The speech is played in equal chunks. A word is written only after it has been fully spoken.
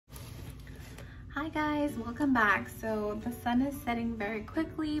Hi guys, welcome back. So the sun is setting very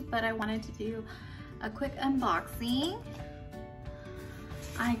quickly, but I wanted to do a quick unboxing.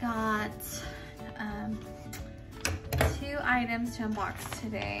 I got two items to unbox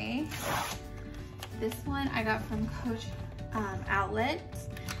today. This one I got from Coach Outlet,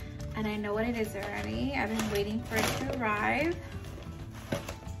 and I know what it is already. I've been waiting for it to arrive.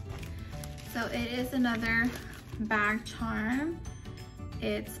 So it is another bag charm.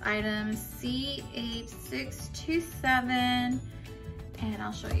 It's item C8627, and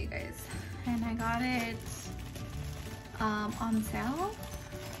I'll show you guys. And I got it on sale,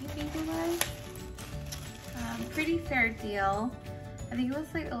 I think it was. Pretty fair deal. I think it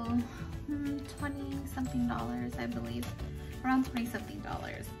was like 20 something dollars, I believe. Around 20 something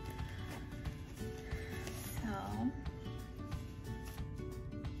dollars. So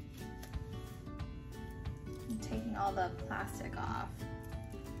I'm taking all the plastic off.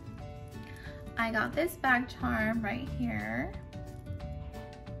 I got this bag charm right here.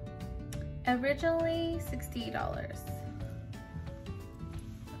 Originally $60. So,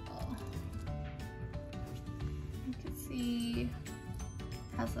 you can see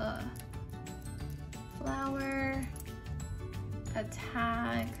has a flower, a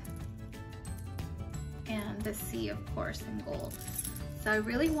tag, and the C, of course, in gold. So I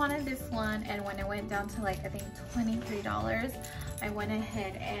really wanted this one, and when it went down to like I think $23, I went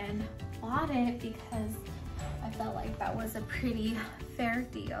ahead and bought it because I felt like that was a pretty fair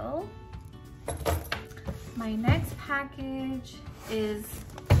deal. My next package is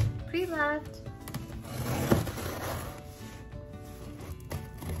pre-loved.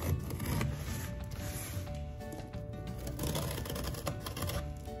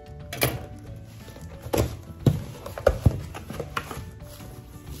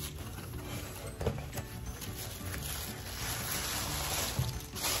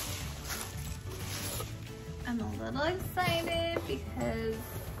 I'm a little excited because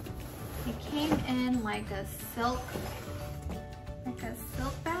it came in like a silk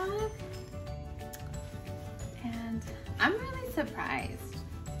bag, and I'm really surprised.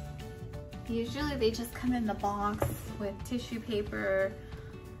 Usually they just come in the box with tissue paper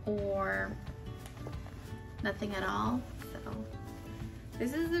or nothing at all. So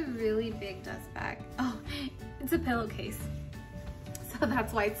this is a really big dust bag. Oh, it's a pillowcase, so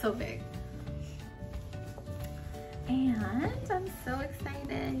that's why it's so big. And I'm so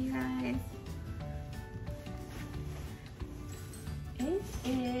excited, you guys. It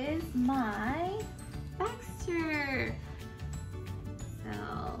is my Baxter.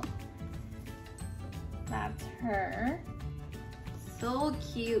 So that's her. So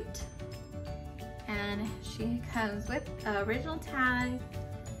cute. And she comes with an original tag,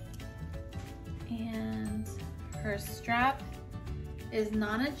 and her strap is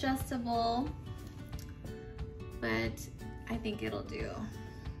non-adjustable, but I think it'll do.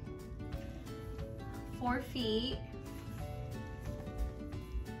 4 feet.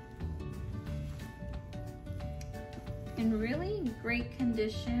 In really great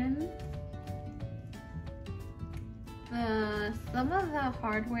condition. Some of the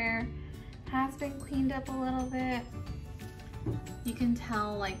hardware has been cleaned up a little bit. You can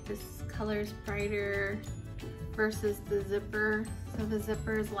tell like this color is brighter versus the zipper. So the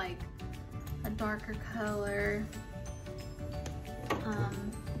zipper is like a darker color.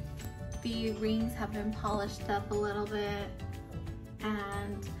 The rings have been polished up a little bit,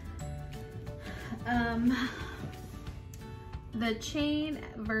 and the chain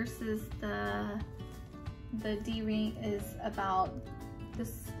versus the D-ring is about,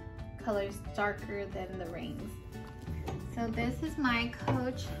 this color is darker than the rings. So this is my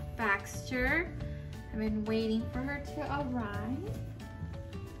Coach Baxter. I've been waiting for her to arrive.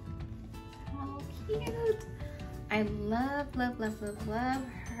 Cute. I love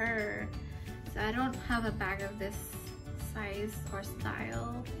her. So I don't have a bag of this size or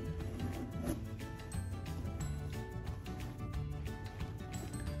style.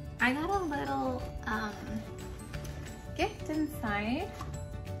 I got a little gift inside.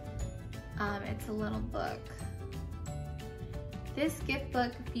 It's a little book. This gift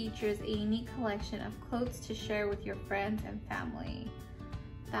book features a unique collection of quotes to share with your friends and family.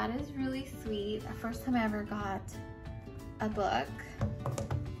 That is really sweet. The first time I ever got a book.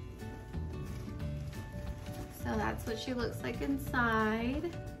 So that's what she looks like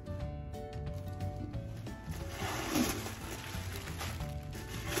inside.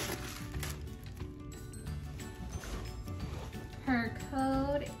 Her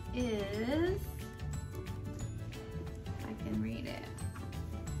code is, I can read it,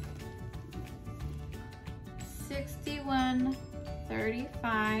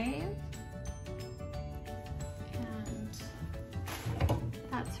 6135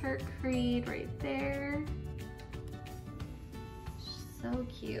 That's her creed right there. So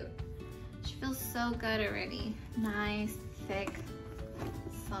cute. She feels so good already. Nice, thick,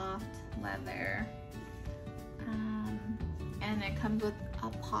 soft leather. And it comes with a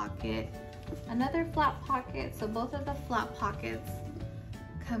pocket, another flat pocket. So both of the flat pockets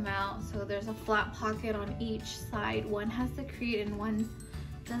come out. So there's a flat pocket on each side. One has the creed and one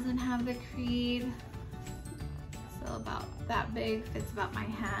doesn't have the creed. So about that big, fits about my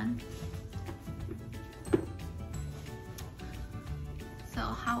hand. So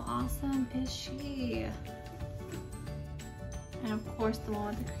how awesome is she? And of course the one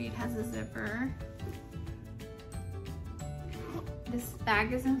with the creed has a zipper. This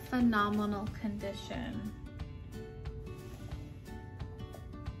bag is in phenomenal condition.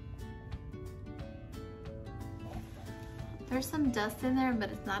 There's some dust in there, but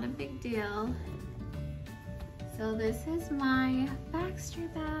it's not a big deal. So this is my Baxter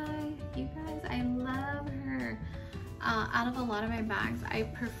bag. You guys, I love her. Out of a lot of my bags, I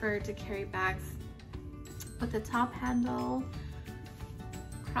prefer to carry bags with a top handle.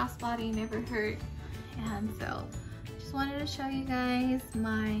 Crossbody never hurt. And so just wanted to show you guys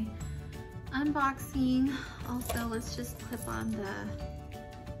my unboxing. Also, let's just clip on the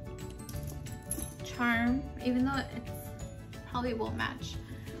charm, even though it's probably won't match,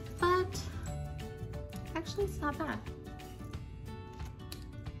 but actually it's not bad.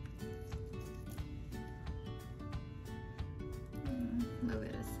 Move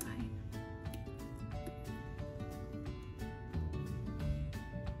it aside.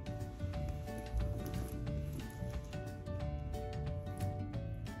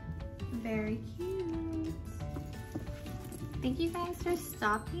 Very cute. Thank you guys for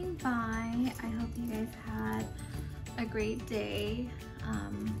stopping by. I hope you guys had a great day.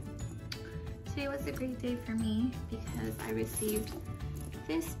 Today was a great day for me because I received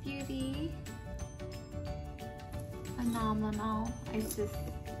this beauty. Phenomenal. I just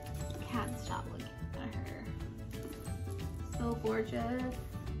can't stop looking at her. So gorgeous.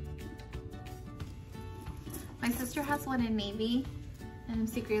 My sister has one in navy and I'm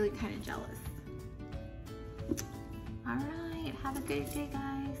secretly kind of jealous. All right, have a good day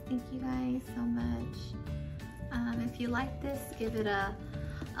guys. Thank you guys so much. If you like this, give it a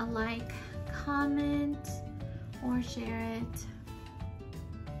like, comment, or share it.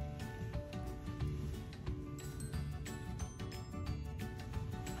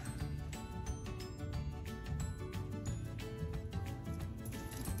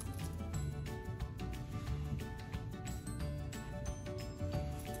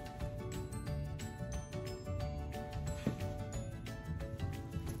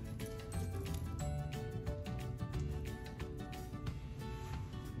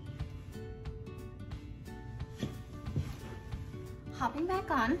 Hopping back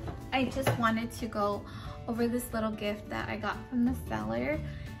on, I just wanted to go over this little gift that I got from the seller,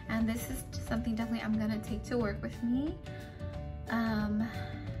 and this is something definitely I'm gonna take to work with me. And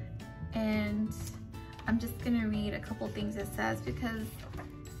I'm just gonna read a couple things it says because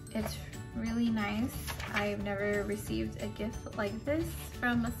it's really nice. I've never received a gift like this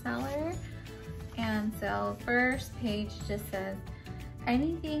from a seller. And so first page just says,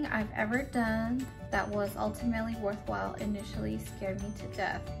 anything I've ever done that was ultimately worthwhile initially scared me to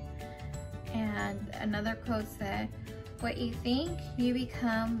death. And another quote said, what you think, you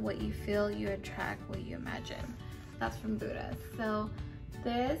become. What you feel, you attract. What you imagine. That's from Buddha. So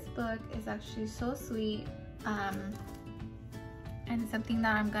this book is actually so sweet, and it's something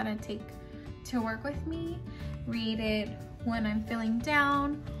that I'm gonna take to work with me. Read it when I'm feeling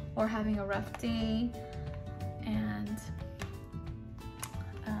down or having a rough day. And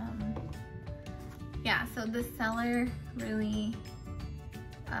yeah, so this seller really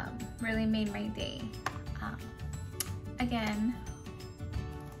made my day. Again,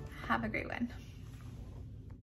 have a great one.